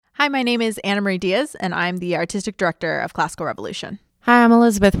Hi, my name is Anna Marie Diaz, and I'm the Artistic Director of Classical Revolution. Hi, I'm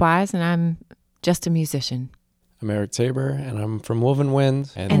Elizabeth Wise, and I'm just a musician. I'm Eric Tabor, and I'm from Woven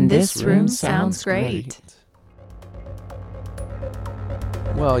Wind. And this room sounds great.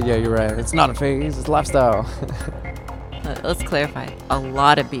 Well, yeah, you're right. It's not a phase, it's lifestyle. Let's clarify. A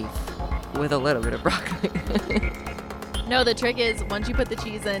lot of beef with a little bit of broccoli. No, the trick is once you put the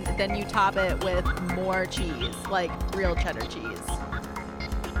cheese in, then you top it with more cheese, like real cheddar cheese.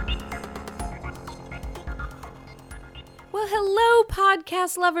 Well, hello,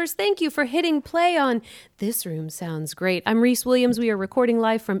 podcast lovers. Thank you for hitting play on This Room Sounds Great. I'm Reese Williams. We are recording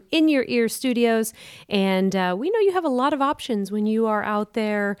live from In Your Ear Studios, and we know you have a lot of options when you are out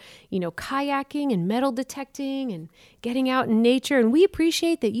there, kayaking and metal detecting and getting out in nature, and we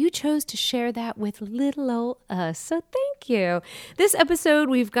appreciate that you chose to share that with little old us, so thank you. This episode,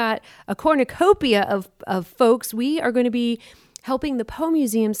 we've got a cornucopia of folks. We are going to be helping the Poe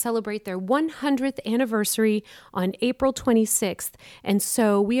Museum celebrate their 100th anniversary on April 26th. And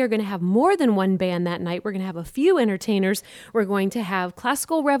so we are going to have more than one band that night. We're going to have a few entertainers. We're going to have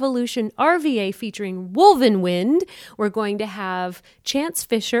Classical Revolution RVA featuring Woven Wind. We're going to have Chance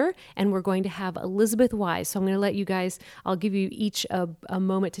Fisher, and we're going to have Elizabeth Wise. So I'm going to let you guys, I'll give you each a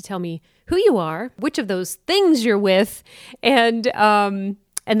moment to tell me who you are, which of those things you're with, and then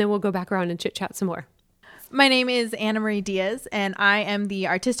we'll go back around and chit-chat some more. My name is Anna Marie Diaz, and I am the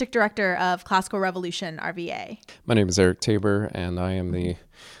Artistic Director of Classical Revolution RVA. My name is Eric Tabor, and I am the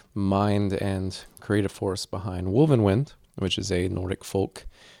mind and creative force behind Woven Wind, which is a Nordic folk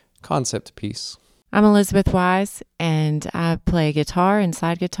concept piece. I'm Elizabeth Wise, and I play guitar and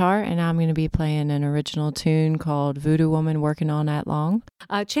side guitar, and I'm going to be playing an original tune called Voodoo Woman Working All Night Long.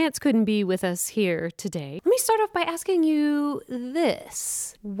 Chance couldn't be with us here today. Let me start off by asking you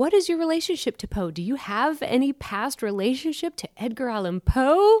this. What is your relationship to Poe? Do you have any past relationship to Edgar Allan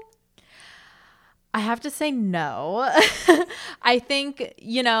Poe? I have to say no. I think,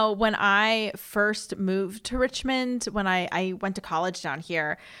 when I first moved to Richmond, when I went to college down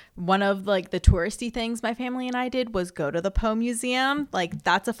here, one of the touristy things my family and I did was go to the Poe Museum.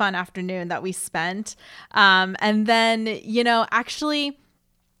 That's a fun afternoon that we spent. And then, actually,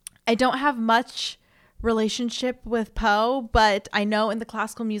 I don't have much relationship with Poe, but I know in the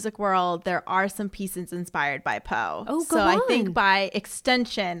classical music world there are some pieces inspired by Poe. Oh, so I think by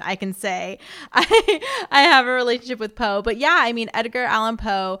extension I can say I have a relationship with Poe. But yeah, Edgar Allan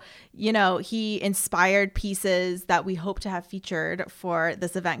Poe, he inspired pieces that we hope to have featured for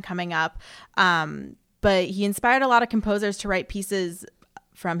this event coming up. But he inspired a lot of composers to write pieces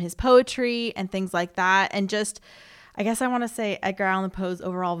from his poetry and things like that, and just I guess I want to say Edgar Allan Poe's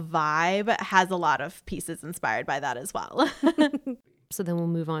overall vibe has a lot of pieces inspired by that as well. So then we'll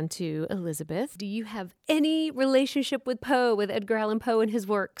move on to Elizabeth. Do you have any relationship with Poe, with Edgar Allan Poe and his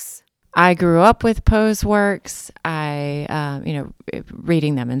works? I grew up with Poe's works. I,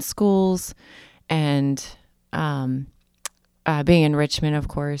 reading them in schools, and being in Richmond, of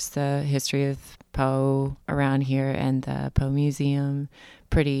course, the history of Poe around here and the Poe Museum,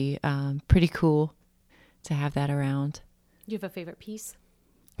 pretty cool to have that around. Do you have a favorite piece?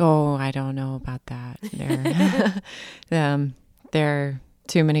 Oh, I don't know about that. There are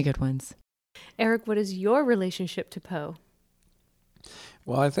too many good ones. Eric, what is your relationship to Poe?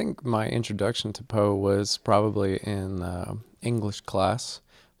 Well, I think my introduction to Poe was probably in English class,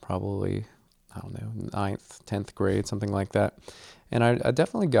 probably, 9th, 10th grade, something like that. And I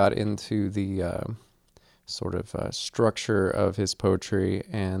definitely got into the sort of structure of his poetry,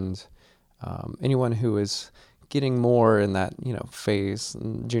 and anyone who is getting more in that, phase,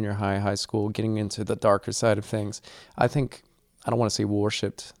 junior high, high school, getting into the darker side of things, I think, I don't want to say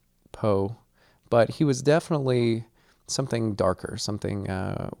worshipped Poe, but he was definitely something darker, something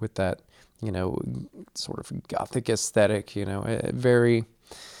with that, sort of gothic aesthetic, very...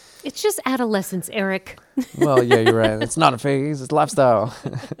 It's just adolescence, Eric. Well, yeah, you're right. It's not a phase, it's lifestyle.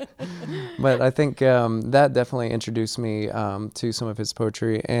 But I think that definitely introduced me to some of his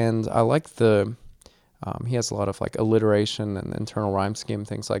poetry. And I like he has a lot of alliteration and internal rhyme scheme,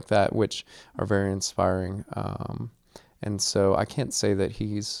 things like that, which are very inspiring. And so I can't say that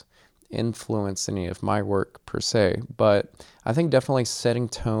he's influenced any of my work per se, but I think definitely setting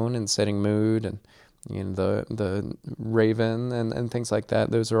tone and setting mood and the Raven and things like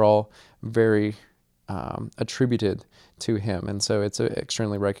that, those are all very attributed to him. And so it's an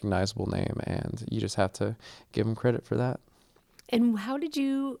extremely recognizable name, and you just have to give him credit for that. And how did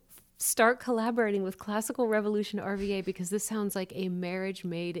you start collaborating with Classical Revolution RVA? Because this sounds like a marriage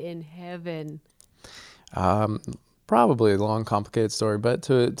made in heaven. Probably a long, complicated story, but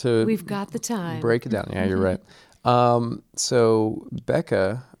to we've got the time. Break it down. Yeah, you're right. So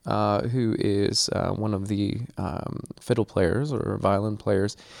Becca who is one of the fiddle players or violin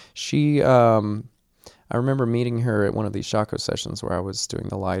players. She, I remember meeting her at one of these Shako sessions where I was doing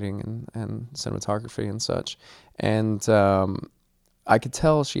the lighting and cinematography and such. And I could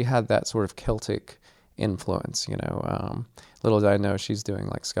tell she had that sort of Celtic influence, little did I know she's doing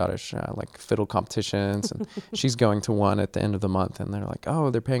like Scottish like fiddle competitions, and she's going to one at the end of the month, and they're like, oh,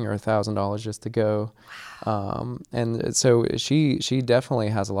 they're paying her $1,000 just to go. And so she definitely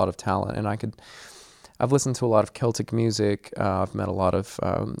has a lot of talent, and I've listened to a lot of Celtic music. I've met a lot of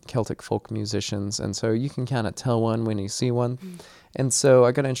Celtic folk musicians, and so you can kind of tell one when you see one. And so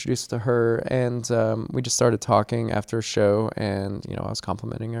I got introduced to her, and we just started talking after a show, and I was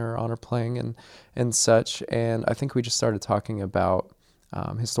complimenting her on her playing and such. And I think we just started talking about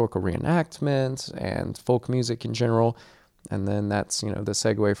historical reenactment and folk music in general. And then that's, the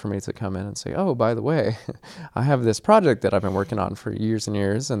segue for me to come in and say, oh, by the way, I have this project that I've been working on for years and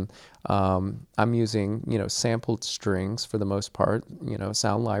years. And I'm using, sampled strings for the most part,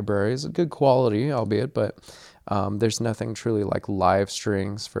 sound libraries, good quality, albeit, but there's nothing truly like live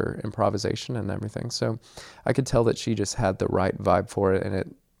strings for improvisation and everything. So I could tell that she just had the right vibe for it. And it,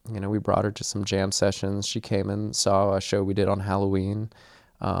 we brought her to some jam sessions. She came and saw a show we did on Halloween.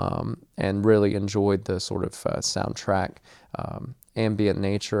 And really enjoyed the sort of soundtrack, ambient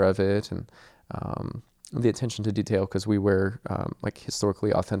nature of it, and the attention to detail, because we wear like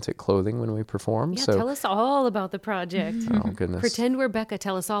historically authentic clothing when we perform. Yeah, so tell us all about the project. Oh goodness! Pretend we're Becca.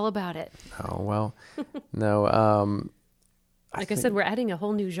 Tell us all about it. Oh well, no. I said, we're adding a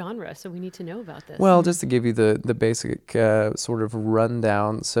whole new genre, so we need to know about this. Well, just to give you the basic sort of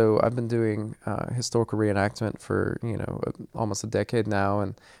rundown. So I've been doing historical reenactment for, almost a decade now,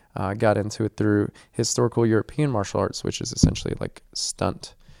 and got into it through historical European martial arts, which is essentially like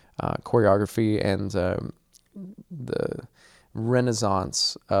stunt choreography and the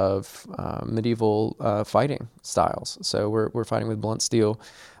renaissance of medieval fighting styles. So we're fighting with blunt steel.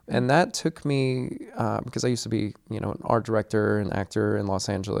 And that took me, because I used to be, an art director and actor in Los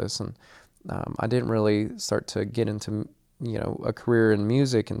Angeles, and I didn't really start to get into, a career in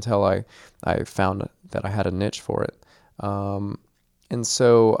music until I found that I had a niche for it. And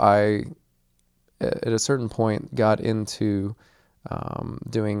so I, at a certain point, got into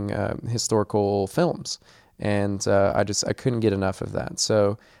doing historical films. And I couldn't get enough of that.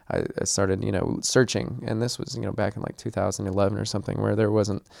 So I started, searching. And this was, back in like 2011 or something, where there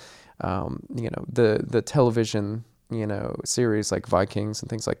wasn't, the television, series like Vikings and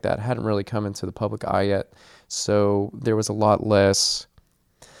things like that hadn't really come into the public eye yet. So there was a lot less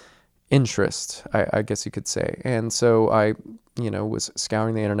interest, I guess you could say. And so I, was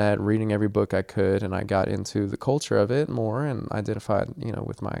scouring the internet, reading every book I could, and I got into the culture of it more and identified,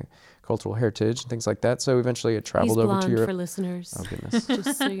 with my cultural heritage and things like that. So eventually I traveled over to Europe. He's blonde for listeners. Oh, goodness.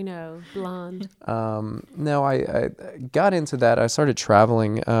 Just so you know, blonde. No, I got into that. I started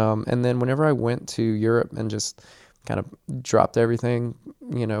traveling. And then whenever I went to Europe and just kind of dropped everything,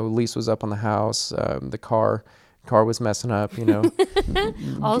 lease was up on the house, the car was messing up,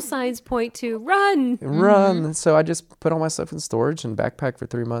 All signs point to run. Run. So I just put all my stuff in storage and backpacked for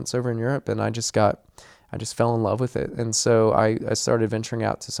 3 months over in Europe, and I just fell in love with it. And so I started venturing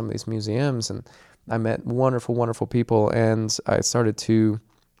out to some of these museums, and I met wonderful, wonderful people, and I started to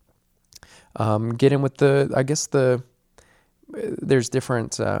get in with there's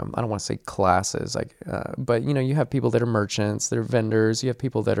different, I don't want to say classes, but you have people that are merchants, they're vendors, you have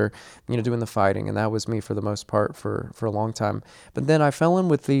people that are, doing the fighting, and that was me for the most part for a long time. But then I fell in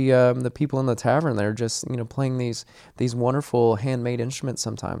with the people in the tavern. They're just, playing these wonderful handmade instruments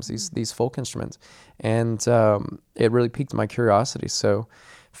sometimes, these folk instruments, and it really piqued my curiosity. So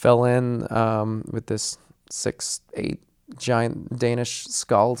fell in with this 6'8" giant Danish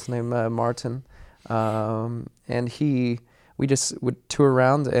skald named Martin, and we just would tour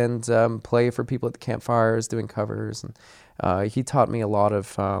around and play for people at the campfires, doing covers. And he taught me a lot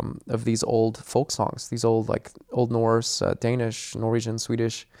of these old folk songs, these old Old Norse, Danish, Norwegian,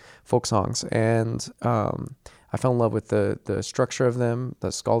 Swedish folk songs. And I fell in love with the structure of them, the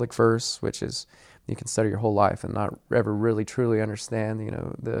skaldic verse, which is, you can study your whole life and not ever really truly understand,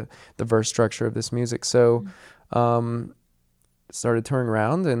 the verse structure of this music. So started touring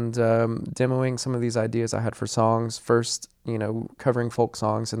around and demoing some of these ideas I had for songs. First, covering folk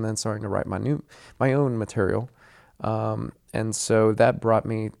songs, and then starting to write my own material. And so that brought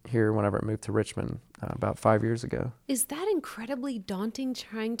me here whenever I moved to Richmond about 5 years ago. Is that incredibly daunting,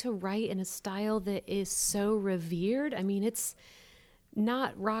 trying to write in a style that is so revered? I mean,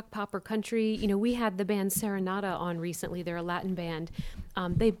 not rock, pop, or country. You know, we had the band Serenata on recently. They're a Latin band.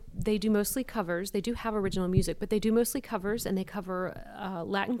 They do mostly covers. They do have original music, but they do mostly covers, and they cover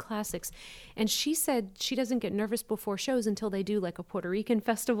Latin classics. And she said she doesn't get nervous before shows until they do like a Puerto Rican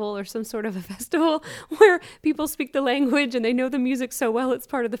festival or some sort of a festival where people speak the language and they know the music so well it's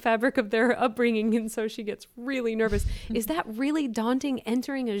part of the fabric of their upbringing, and so she gets really nervous. Is that really daunting,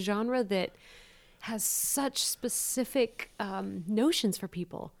 entering a genre that has such specific notions for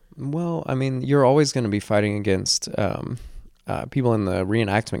people? Well, I mean, you're always going to be fighting against people in the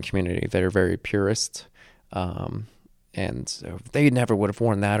reenactment community that are very purist, and so they never would have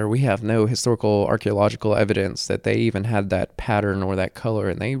worn that, or we have no historical archaeological evidence that they even had that pattern or that color,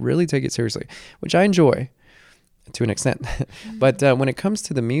 and they really take it seriously, which I enjoy to an extent. But when it comes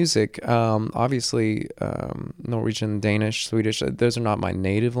to the music, obviously Norwegian, Danish, Swedish, those are not my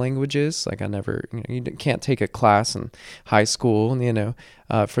native languages. Like I never, you can't take a class in high school,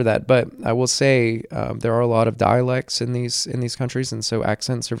 for that. But I will say there are a lot of dialects in these countries, and so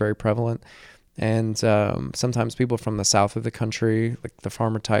accents are very prevalent. And sometimes people from the south of the country, like the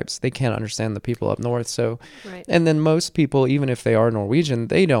farmer types, they can't understand the people up north. So, right. And then most people, even if they are Norwegian,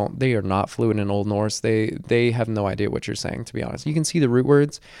 they are not fluent in Old Norse. They have no idea what you're saying, to be honest. You can see the root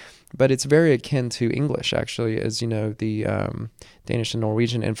words, but it's very akin to English, actually, as you know, the Danish and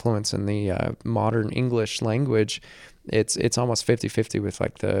Norwegian influence in the modern English language. It's almost 50-50 with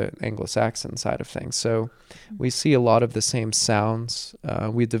like the Anglo-Saxon side of things. So we see a lot of the same sounds.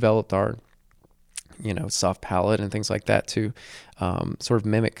 We developed our soft palate and things like that to sort of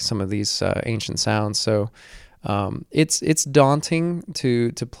mimic some of these ancient sounds. So it's daunting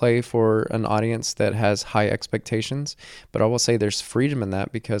to play for an audience that has high expectations, but I will say there's freedom in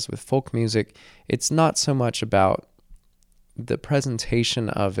that, because with folk music, it's not so much about the presentation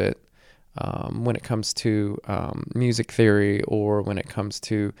of it when it comes to music theory, or when it comes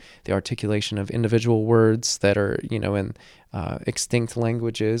to the articulation of individual words that are, in extinct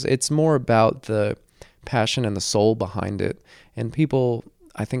languages. It's more about the passion and the soul behind it. And people,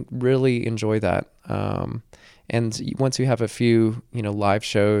 I think, really enjoy that. And once you have a few, live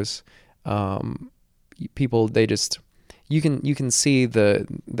shows, people, you can see that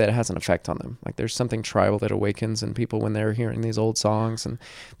it has an effect on them. Like there's something tribal that awakens in people when they're hearing these old songs and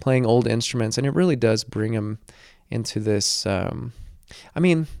playing old instruments, and it really does bring them into this. I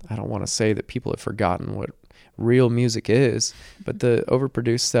don't want to say that people have forgotten what real music is, but the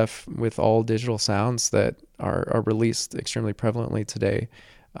overproduced stuff with all digital sounds that are released extremely prevalently today.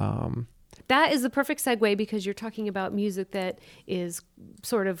 That is the perfect segue, because you're talking about music that is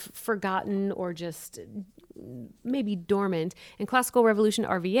sort of forgotten or just maybe dormant. In Classical Revolution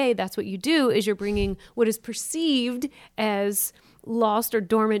RVA, that's what you do, is you're bringing what is perceived as lost or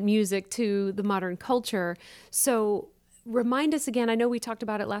dormant music to the modern culture. So remind us again, I know we talked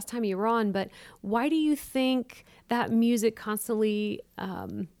about it last time you were on, but why do you think that music constantly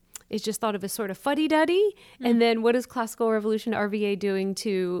is just thought of as sort of fuddy-duddy? Mm-hmm. And then what is Classical Revolution RVA doing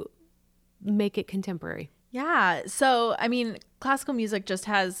to make it contemporary? Yeah. So, classical music just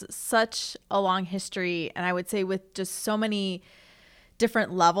has such a long history, and I would say with just so many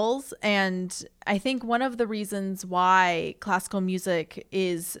different levels. And I think one of the reasons why classical music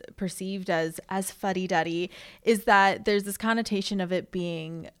is perceived as fuddy-duddy is that there's this connotation of it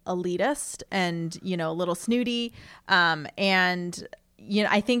being elitist and, a little snooty. And,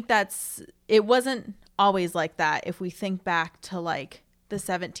 I think it wasn't always like that if we think back to like the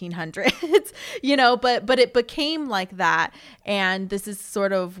 1700s, but it became like that. And this is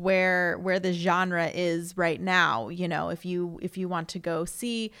sort of where the genre is right now. If you want to go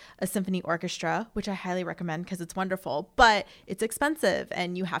see a symphony orchestra, which I highly recommend because it's wonderful, but it's expensive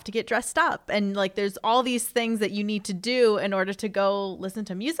and you have to get dressed up. And like, there's all these things that you need to do in order to go listen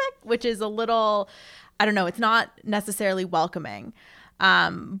to music, which is a little, I don't know, it's not necessarily welcoming.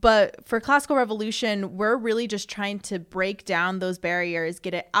 But for Classical Revolution, we're really just trying to break down those barriers,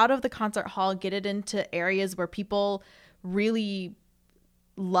 get it out of the concert hall, get it into areas where people really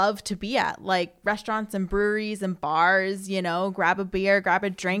love to be at, like restaurants and breweries and bars, grab a beer, grab a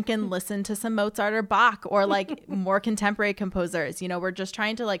drink and listen to some Mozart or Bach, or like more contemporary composers. We're just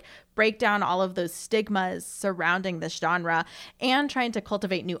trying to like break down all of those stigmas surrounding this genre and trying to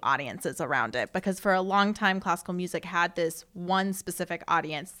cultivate new audiences around it, because for a long time, classical music had this one specific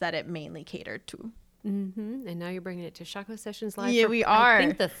audience that it mainly catered to. Mm-hmm. And now you're bringing it to Shako Sessions Live. Yeah, we are. I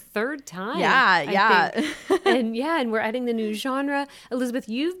think the third time. Yeah. And we're adding the new genre. Elizabeth,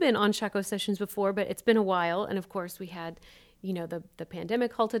 you've been on Shako Sessions before, but it's been a while. And of course, we had, the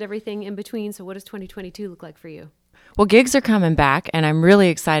pandemic halted everything in between. So what does 2022 look like for you? Well, gigs are coming back, and I'm really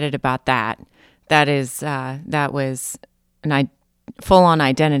excited about that. That was, and I full-on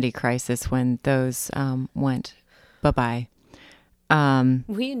identity crisis when those went bye-bye.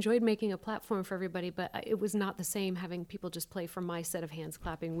 We enjoyed making a platform for everybody, but it was not the same having people just play from my set of hands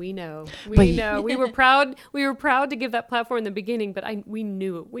clapping. We know. We were proud. We were proud to give that platform in the beginning, but we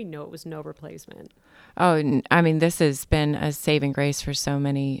know it was no replacement. Oh, I mean, this has been a saving grace for so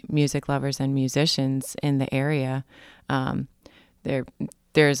many music lovers and musicians in the area.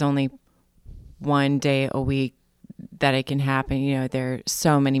 There's only one day a week that it can happen. You know, there are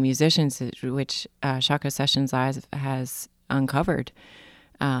so many musicians, which Shako Sessions Live has uncovered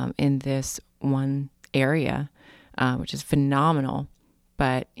in this one area, which is phenomenal.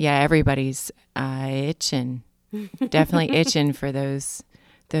 But yeah, everybody's itching, definitely itching for those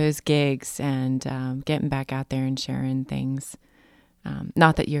gigs and getting back out there and sharing things.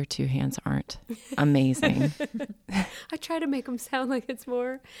 Not that your two hands aren't amazing. I try to make them sound like it's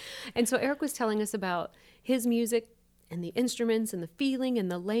more. And so Eric was telling us about his music and the instruments and the feeling and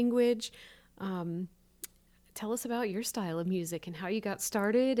the language. Tell us about your style of music and how you got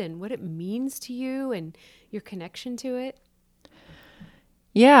started and what it means to you and your connection to it.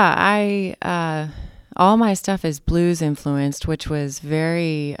 Yeah, all my stuff is blues influenced, which was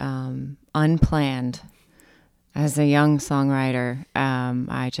very unplanned. As a young songwriter,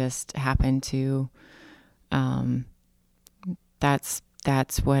 I just happened to, that's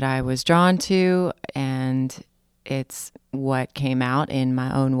what I was drawn to, and it's what came out in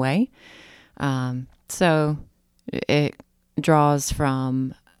my own way. So it draws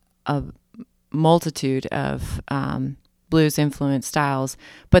from a multitude of blues influenced styles,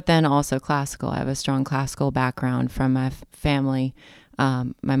 but then also classical. I have a strong classical background from my family.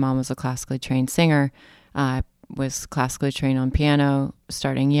 My mom was a classically trained singer. I was classically trained on piano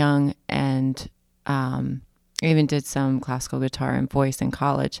starting young, and even did some classical guitar and voice in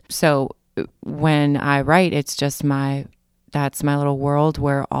college. So when I write, it's just that's my little world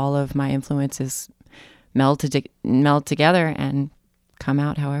where all of my influences meld together and come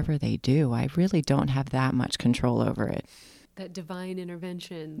out however they do. I really don't have that much control over it. That divine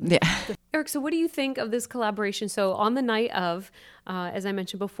intervention. Yeah. Eric, so what do you think of this collaboration? So on the night of, as I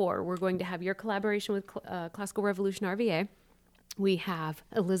mentioned before, we're going to have your collaboration with Classical Revolution RVA. We have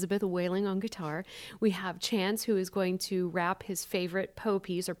Elizabeth wailing on guitar. We have Chance, who is going to rap his favorite Poe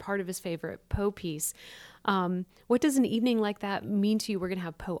piece or part of his favorite Poe piece. What does an evening like that mean to you? We're going to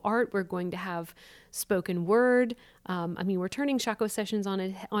have Poe art. We're going to have spoken word. I mean, we're turning Shako Sessions on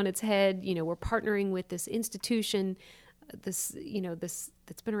its head. You know, we're partnering with this institution, this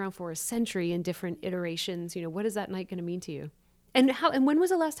that's been around for a century in different iterations. You know, what is that night going to mean to you? And when was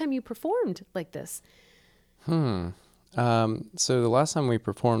the last time you performed like this? So the last time we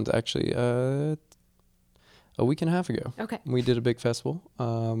performed, actually, a week and a half ago. Okay. We did a big festival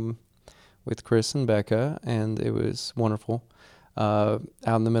with Chris and Becca, and it was wonderful. Out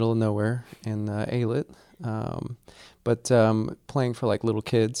in the middle of nowhere in Alet. But playing for like little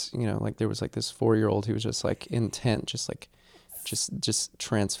kids, you know, like there was like this 4-year-old who was just like intent, just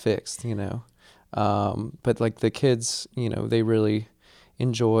transfixed, you know. But like the kids, you know, they really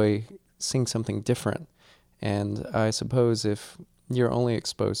enjoy seeing something different. And I suppose if you're only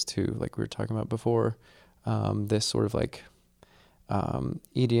exposed to, like we were talking about before, this sort of like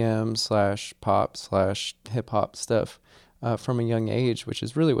EDM / pop / hip hop stuff from a young age, which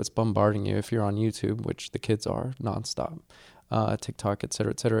is really what's bombarding you if you're on YouTube, which the kids are nonstop, TikTok, et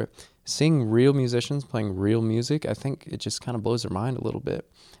cetera, seeing real musicians playing real music, I think it just kind of blows their mind a little bit,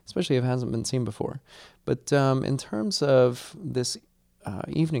 especially if it hasn't been seen before. But in terms of this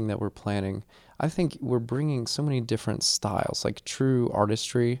evening that we're planning, I think we're bringing so many different styles, like true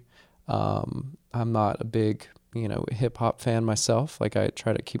artistry. I'm not a big, you know, hip hop fan myself. Like I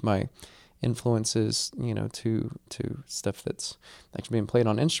try to keep my influences, you know, to stuff that's actually being played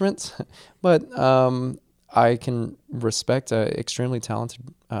on instruments. But I can respect an extremely talented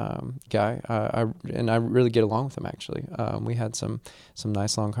guy. I really get along with him, actually. We had some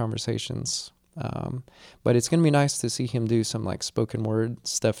nice long conversations. But it's going to be nice to see him do some like spoken word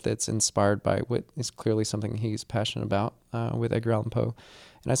stuff that's inspired by what is clearly something he's passionate about with Edgar Allan Poe.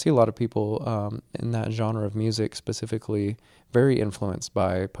 And I see a lot of people in that genre of music specifically very influenced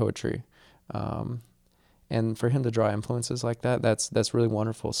by poetry. And for him to draw influences like that, that's really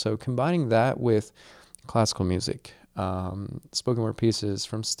wonderful. So combining that with classical music, spoken word pieces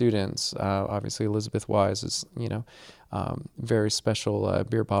from students, obviously Elizabeth Wise is, you know, very special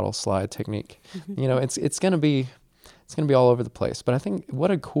beer bottle slide technique. You know, it's gonna be all over the place. But I think what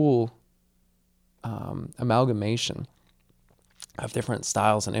a cool amalgamation of different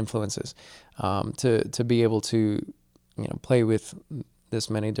styles and influences to be able to, you know, play with this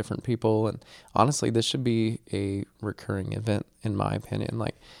many different people. And honestly, this should be a recurring event, in my opinion.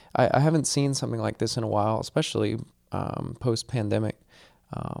 Like, I haven't seen something like this in a while, especially post-pandemic.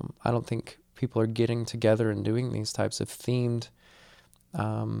 I don't think people are getting together and doing these types of themed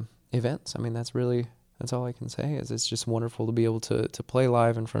events. I mean, that's all I can say. Is it's just wonderful to be able to play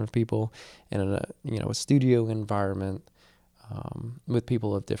live in front of people in a studio environment with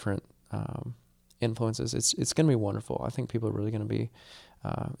people of different influences. It's going to be wonderful. I think people are really going to be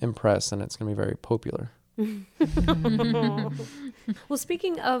impressed, and it's going to be very popular. Well,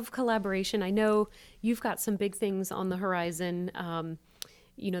 speaking of collaboration, I know you've got some big things on the horizon.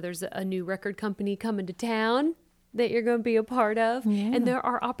 There's a new record company coming to town that you're going to be a part of, and there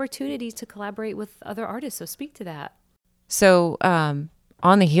are opportunities to collaborate with other artists. So speak to that. So on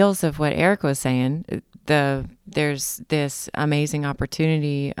the heels of what Eric was saying, there's this amazing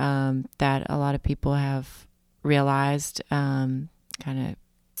opportunity that a lot of people have realized, kind of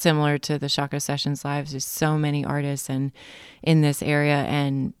similar to the Shako Sessions Lives. There's so many artists in this area,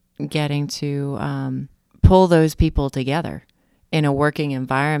 and getting to pull those people together in a working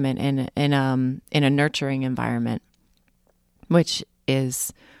environment, in a nurturing environment, which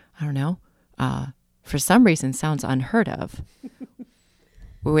is, I don't know, for some reason sounds unheard of,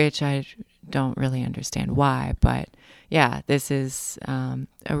 which I don't really understand why. But yeah, this is a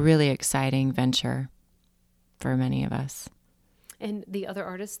really exciting venture for many of us. And the other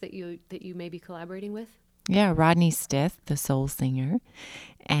artists that you may be collaborating with? Yeah, Rodney Stith, the soul singer,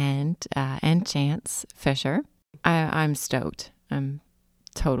 and Chance Fisher. I'm stoked. I'm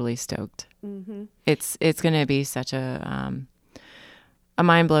totally stoked. Mm-hmm. It's going to be such a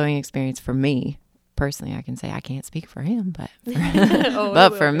mind-blowing experience for me personally. I can say I can't speak for him, but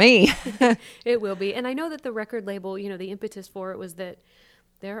but for me, it will be. And I know that the record label, the impetus for it was that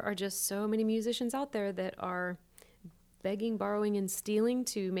there are just so many musicians out there that are begging, borrowing, and stealing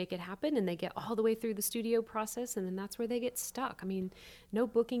to make it happen, and they get all the way through the studio process, and then that's where they get stuck. I mean, no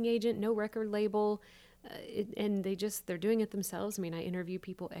booking agent, no record label. And they're doing it themselves. I mean, I interview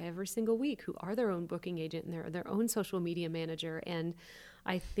people every single week who are their own booking agent and they're their own social media manager. And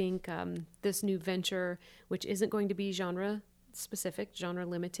I think this new venture, which isn't going to be genre specific, genre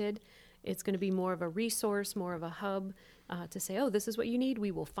limited, it's going to be more of a resource, more of a hub to say, oh, this is what you need.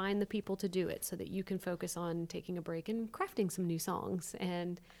 We will find the people to do it so that you can focus on taking a break and crafting some new songs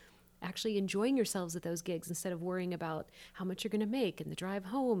and actually enjoying yourselves at those gigs instead of worrying about how much you're going to make and the drive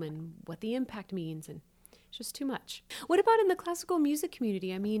home and what the impact means. And it's just too much. What about in the classical music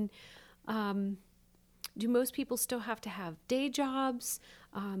community? I mean, do most people still have to have day jobs?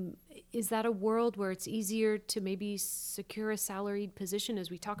 Is that a world where it's easier to maybe secure a salaried position as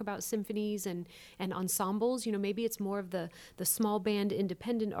we talk about symphonies and ensembles? Maybe it's more of the small band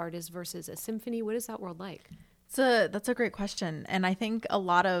independent artist versus a symphony. What is that world like? That's a great question. And I think a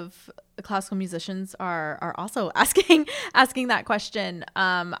lot of classical musicians are also asking that question.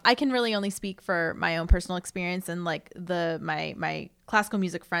 I can really only speak for my own personal experience and like my classical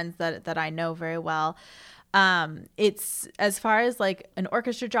music friends that I know very well. It's as far as like an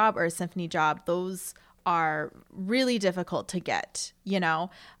orchestra job or a symphony job, those are really difficult to get.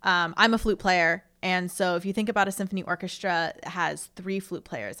 I'm a flute player. And so if you think about a symphony orchestra, it has 3 flute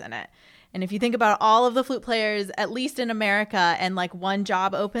players in it. And if you think about all of the flute players, at least in America, and like one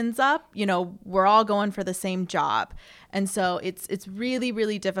job opens up, we're all going for the same job. And so it's really,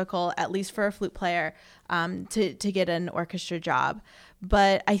 really difficult, at least for a flute player, to get an orchestra job.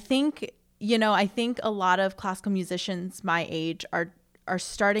 But I think, a lot of classical musicians my age are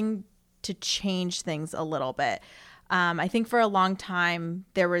starting to change things a little bit. I think for a long time,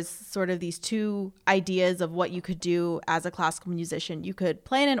 there was sort of these 2 ideas of what you could do as a classical musician. You could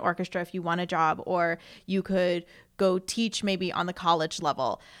play in an orchestra if you want a job, or you could go teach maybe on the college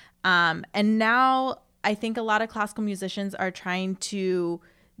level. And now I think a lot of classical musicians are trying to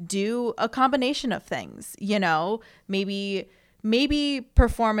do a combination of things, maybe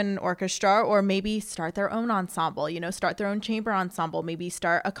perform in an orchestra, or maybe start their own ensemble, start their own chamber ensemble, maybe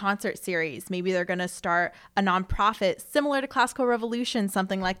start a concert series. Maybe they're going to start a nonprofit similar to Classical Revolution,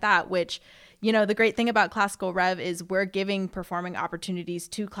 something like that, which, the great thing about Classical Rev is we're giving performing opportunities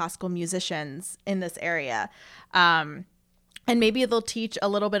to classical musicians in this area. And maybe they'll teach a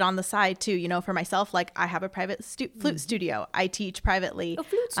little bit on the side too. For myself, like I have a private flute studio. I teach privately. A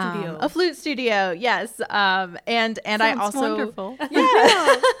flute studio. A flute studio, yes. And I also wonderful.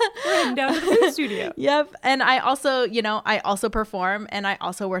 Yeah, we're heading down to the flute studio. Yep. And I also, I also perform, and I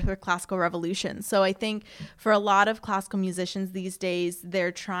also work with Classical Revolution. So I think for a lot of classical musicians these days,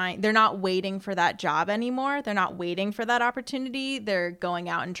 they're not waiting for that job anymore. They're not waiting for that opportunity. They're going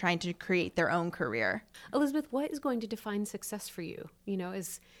out and trying to create their own career. Elizabeth, what is going to define success success for you? You know,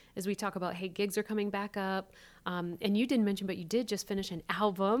 as we talk about, hey, gigs are coming back up. And you didn't mention, but you did just finish an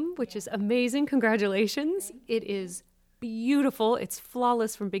album, which is amazing. Congratulations. It is beautiful. It's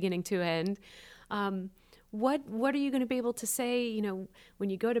flawless from beginning to end. What are you going to be able to say, you know, when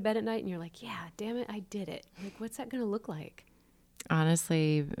you go to bed at night and you're like, yeah, damn it, I did it. Like, what's that going to look like?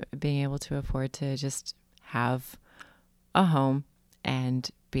 Honestly, being able to afford to just have a home and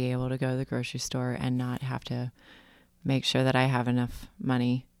be able to go to the grocery store and not have to make sure that I have enough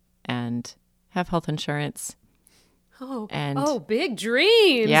money and have health insurance. Oh, big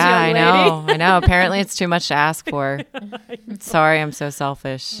dreams. Yeah, young I know. Apparently it's too much to ask for. Sorry, I'm so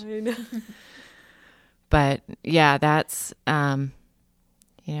selfish. I know. But yeah, that's, you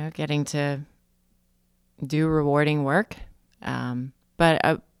know, getting to do rewarding work.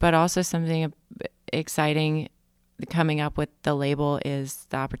 But also something exciting coming up with the label is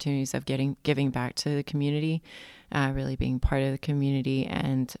the opportunities of giving back to the community, really being part of the community,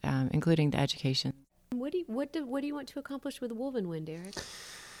 and including the education. What do you want to accomplish with Wolvenwind, Eric?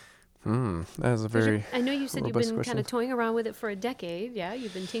 That is a very I know you said you've been question. kind of toying around with it for a decade. Yeah,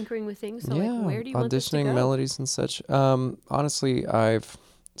 you've been tinkering with things. So yeah, like, where do you want this to auditioning go? melodies and such. Honestly, I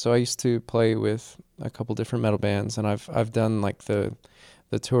used to play with a couple different metal bands, and I've done like the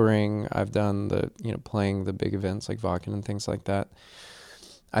touring. I've done the, you know, playing the big events like Wacken and things like that.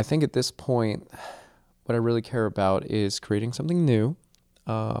 I think at this point, what I really care about is creating something new.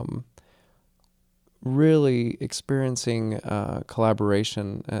 Really experiencing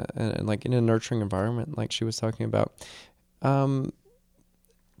collaboration and like in a nurturing environment, like she was talking about.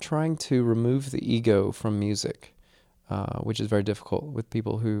 Trying to remove the ego from music, which is very difficult with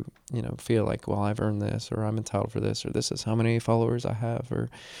people who, you know, feel like, well, I've earned this, or I'm entitled for this, or this is how many followers I have, or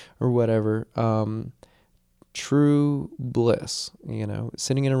whatever. True bliss, you know,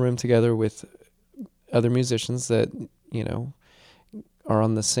 sitting in a room together with other musicians that, you know, are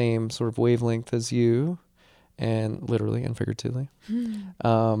on the same sort of wavelength as you, and literally and figuratively,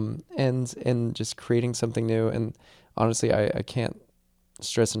 and just creating something new. And honestly, I can't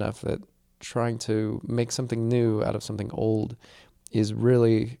stress enough that trying to make something new out of something old is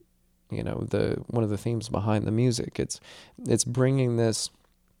really, you know, one of the themes behind the music. It's bringing this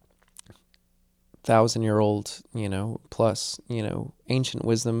 1,000-year-old, you know, plus, you know, ancient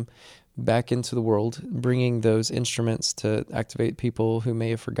wisdom back into the world, bringing those instruments to activate people who may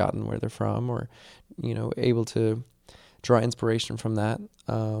have forgotten where they're from, or, you know, able to draw inspiration from that,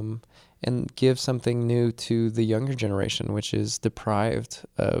 and give something new to the younger generation, which is deprived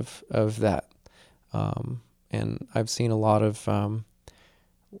of that. And I've seen a lot of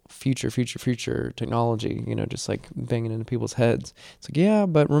future technology, you know, just like banging into people's heads. It's like, yeah,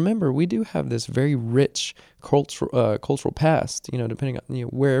 but remember, we do have this very rich cultural past, you know, depending on, you know,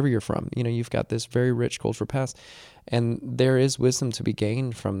 wherever you're from, you know, you've got this very rich cultural past, and there is wisdom to be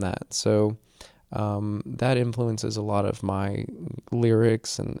gained from that. So that influences a lot of my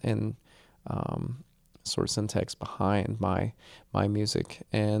lyrics and sort of syntax behind my music.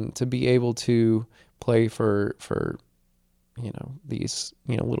 And to be able to play for you know, these,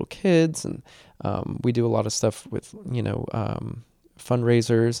 you know, little kids, and we do a lot of stuff with, you know,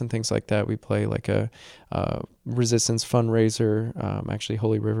 fundraisers and things like that. We play like a resistance fundraiser. Actually,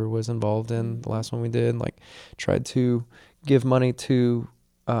 Holy River was involved in the last one we did, like tried to give money to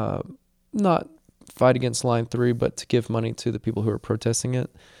not fight against Line 3, but to give money to the people who are protesting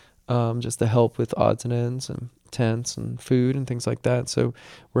it, just to help with odds and ends and tents and food and things like that. So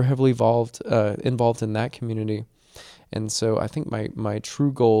we're heavily involved in that community. And so I think my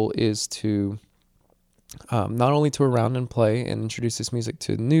true goal is to not only tour around and play and introduce this music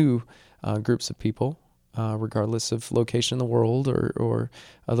to new groups of people, regardless of location in the world or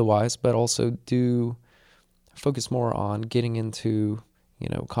otherwise, but also do focus more on getting into, you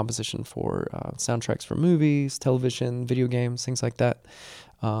know, composition for soundtracks for movies, television, video games, things like that.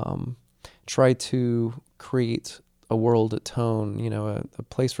 Try to create a world, a tone, you know, a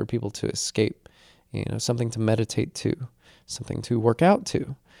place for people to escape, you know, something to meditate to, something to work out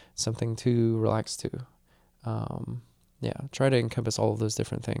to, something to relax to. Try to encompass all of those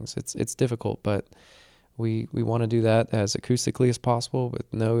different things. It's difficult, but we want to do that as acoustically as possible,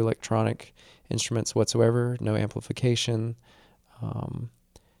 with no electronic instruments whatsoever, no amplification,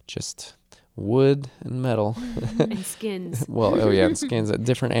 just wood and metal. And skins. And skins,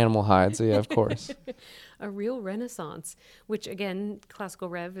 different animal hides. So yeah, of course. A real renaissance, which again, Classical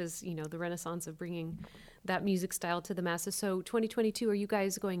Rev is, you know, the renaissance of bringing that music style to the masses. So 2022, are you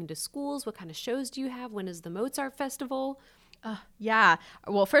guys going into schools? What kind of shows do you have? When is the Mozart Festival? Yeah.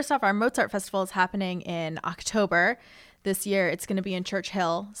 Well, first off, our Mozart Festival is happening in October. this year. It's going to be in Church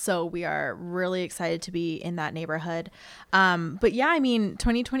Hill. So we are really excited to be in that neighborhood. But yeah, I mean,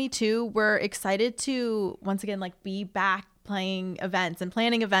 2022, we're excited to once again, like, be back playing events and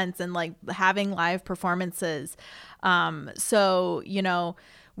planning events and like having live performances. So, you know,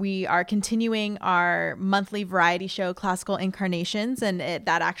 we are continuing our monthly variety show, Classical Incarnations, and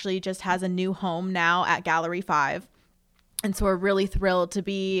that actually just has a new home now at Gallery 5. And so we're really thrilled to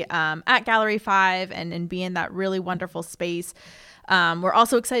be at Gallery 5 and be in that really wonderful space. We're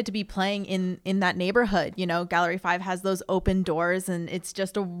also excited to be playing in that neighborhood. You know, Gallery 5 has those open doors, and it's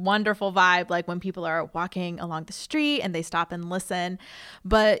just a wonderful vibe, like when people are walking along the street and they stop and listen.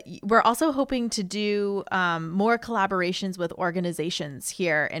 But we're also hoping to do more collaborations with organizations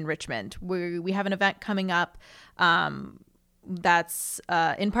here in Richmond. We have an event coming up that's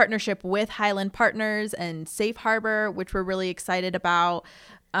in partnership with Highland Partners and Safe Harbor, which we're really excited about.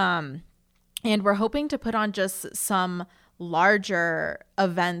 And we're hoping to put on just some larger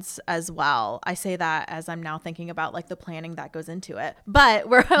events as well. I say that as I'm now thinking about like the planning that goes into it, but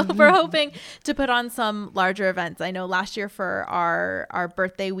we're hoping to put on some larger events. I know last year for our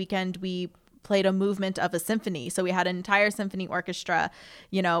birthday weekend, we played a movement of a symphony. So we had an entire symphony orchestra,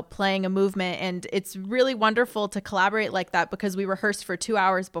 you know, playing a movement. And it's really wonderful to collaborate like that because we rehearsed for 2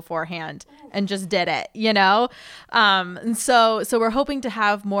 hours beforehand and just did it, you know? And so we're hoping to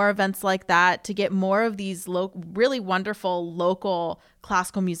have more events like that to get more of these really wonderful local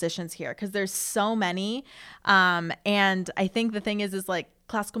classical musicians here, because there's so many. And I think the thing is like,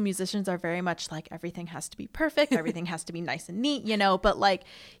 classical musicians are very much like everything has to be perfect, everything has to be nice and neat, you know, but like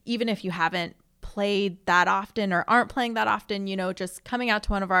even if you haven't played that often or aren't playing that often, you know, just coming out to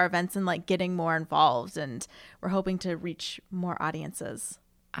one of our events and like getting more involved, and we're hoping to reach more audiences.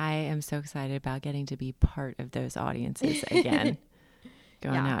 I am so excited about getting to be part of those audiences again,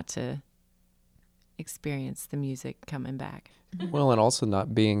 going out to experience the music coming back. Well, and also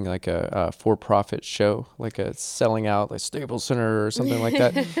not being like a for-profit show, like a selling out like Staples Center or something like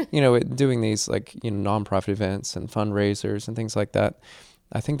that. You know, doing these like, you know, nonprofit events and fundraisers and things like that.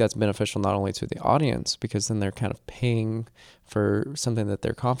 I think that's beneficial not only to the audience, because then they're kind of paying for something that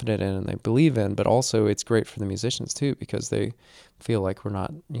they're confident in and they believe in, but also it's great for the musicians too, because they feel like we're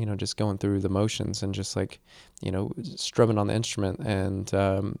not, you know, just going through the motions and just like, you know, strumming on the instrument and,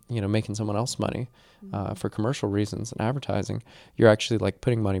 you know, making someone else money for commercial reasons and advertising. You're actually like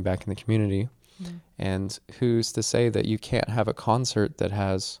putting money back in the community. And who's to say that you can't have a concert that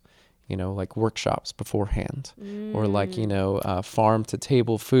has, you know, like workshops beforehand, or like, you know, farm to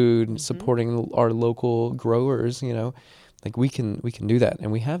table food, supporting our local growers, you know, like we can do that.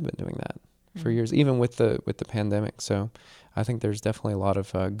 And we have been doing that for years, even with the pandemic. So I think there's definitely a lot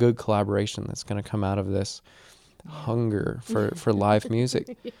of good collaboration that's going to come out of this hunger for live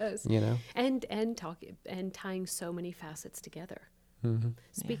music. Yes. You know, and tying so many facets together.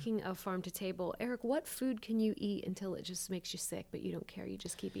 Speaking of farm to table, Eric, what food can you eat until it just makes you sick, but you don't care? You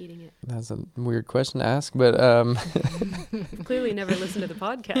just keep eating it. that's a weird question to ask, but Clearly never listened to the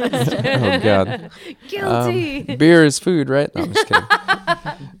podcast. oh God, Guilty. Beer is food, right? No, I'm just kidding.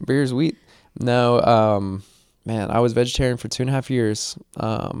 Beer is wheat. No, man, I was vegetarian for 2.5 years,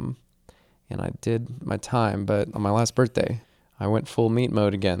 and I did my time, but on my last birthday, I went full meat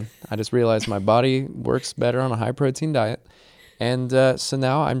mode again. I just realized my body works better on a high protein diet. And so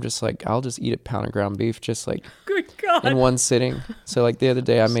now I'm just like, I'll just eat a pound of ground beef, just like Good God. in one sitting. So like the other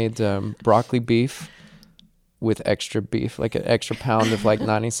day I made broccoli beef with extra beef, like an extra pound of like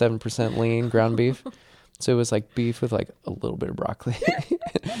 97% lean ground beef. So it was like beef with like a little bit of broccoli,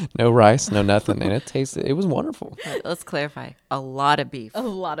 no rice, no nothing. And it was wonderful. Let's clarify. A lot of beef. A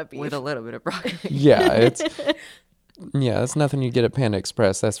lot of beef. With a little bit of broccoli. Yeah, it's nothing you get at Panda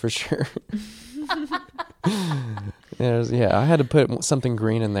Express, that's for sure. I had to put something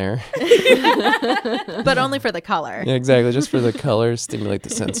green in there. But only for the color. Yeah, exactly. Just for the color, stimulate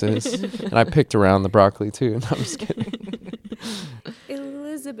the senses. And I picked around the broccoli too. No, I'm just kidding.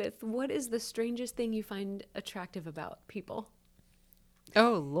 Elizabeth, what is the strangest thing you find attractive about people?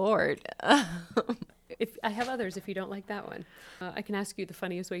 Oh, Lord. If I have others, if you don't like that one, I can ask you the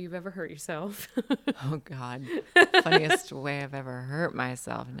funniest way you've ever hurt yourself. Oh, God. Funniest way I've ever hurt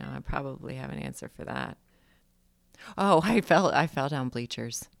myself. No, I probably have an answer for that. Oh, I fell down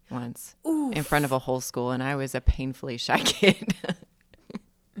bleachers once in front of a whole school, and I was a painfully shy kid.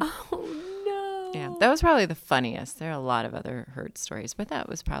 Oh, no. Yeah, that was probably the funniest. There are a lot of other hurt stories, but that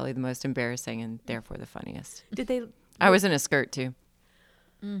was probably the most embarrassing and therefore the funniest. I was in a skirt, too.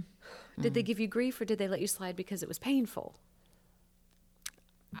 Did they give you grief, or did they let you slide because it was painful?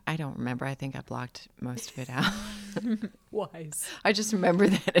 I don't remember. I think I blocked most of it out. Wise. I just remember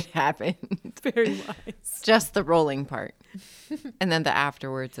that it happened. Very wise. Just the rolling part. And then the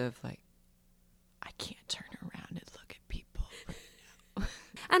afterwards of like, I can't turn around and look at people.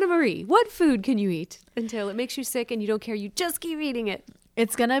 Anna Marie, what food can you eat until it makes you sick and you don't care? You just keep eating it.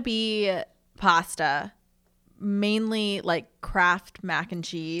 It's going to be pasta, mainly like Kraft mac and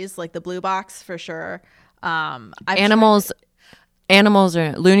cheese, like the blue box for sure. Animals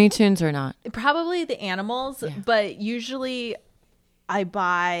are Looney Tunes or not? Probably the animals, but usually I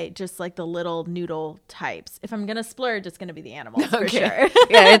buy just like the little noodle types. If I'm going to splurge, it's going to be the animals for sure.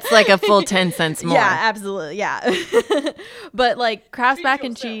 Yeah, it's like a full 10 cents more. Yeah, absolutely. Yeah. But like Kraft mac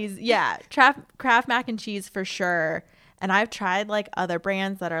and cheese. Yeah. Kraft mac and cheese for sure. And I've tried like other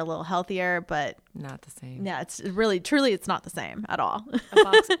brands that are a little healthier, but Not the same. yeah, it's really, truly, it's not the same at all.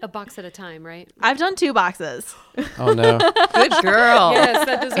 A box at a time, right? I've done 2 boxes. Oh no. Good girl. Yes,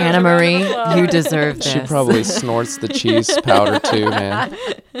 that deserves Anna a round of Marie, applause. you deserve this. She probably snorts the cheese powder too, man.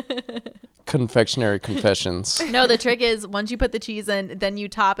 Confectionery confessions. No, the trick is once you put the cheese in, then you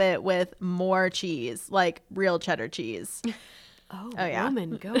top it with more cheese, like real cheddar cheese. Oh, yeah.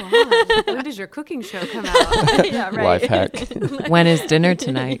 woman, go on. When does your cooking show come out? Yeah, right. Life hack. When is dinner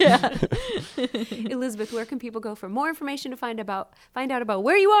tonight? Elizabeth, where can people go for more information to find out about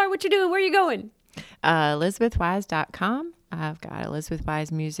where you are, what you're doing, where you're going? ElizabethWise.com. I've got Elizabeth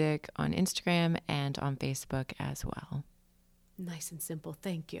Wise Music on Instagram and on Facebook as well. Nice and simple.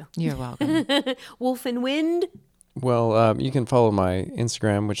 Thank you. You're welcome. Wolf and Wind. Well, you can follow my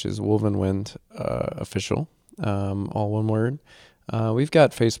Instagram, which is Wolvenwind official, all one word. We've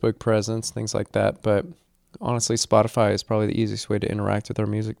got Facebook presence, things like that, but honestly, Spotify is probably the easiest way to interact with our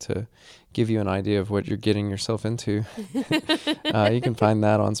music to give you an idea of what you're getting yourself into. You can find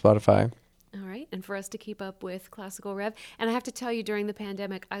that on Spotify. All right. And for us to keep up with Classical Rev. And I have to tell you, during the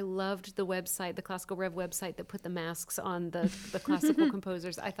pandemic, I loved the website, the Classical Rev website that put the masks on the classical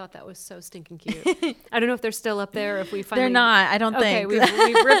composers. I thought that was so stinking cute. I don't know if they're still up there or if we finally... They're not, I don't Okay, think.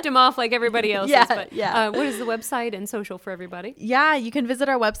 we've ripped them off like everybody else. Yeah, But yeah. what is the website and social for everybody? Yeah, you can visit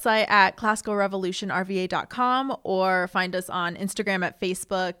our website at classicalrevolutionrva.com or find us on Instagram at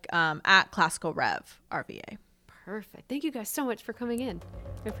Facebook at classicalrevrva. Perfect. Thank you guys so much for coming in.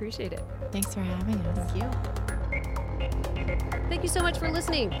 I appreciate it. Thanks for having us. Thank you. Thank you so much for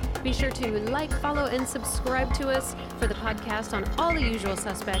listening. Be sure to like, follow, and subscribe to us for the podcast on all the usual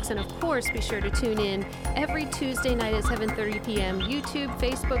suspects. And of course, be sure to tune in every Tuesday night at 7:30 p.m. YouTube,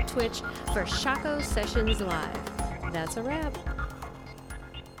 Facebook, Twitch for Shaco Sessions Live. That's a wrap.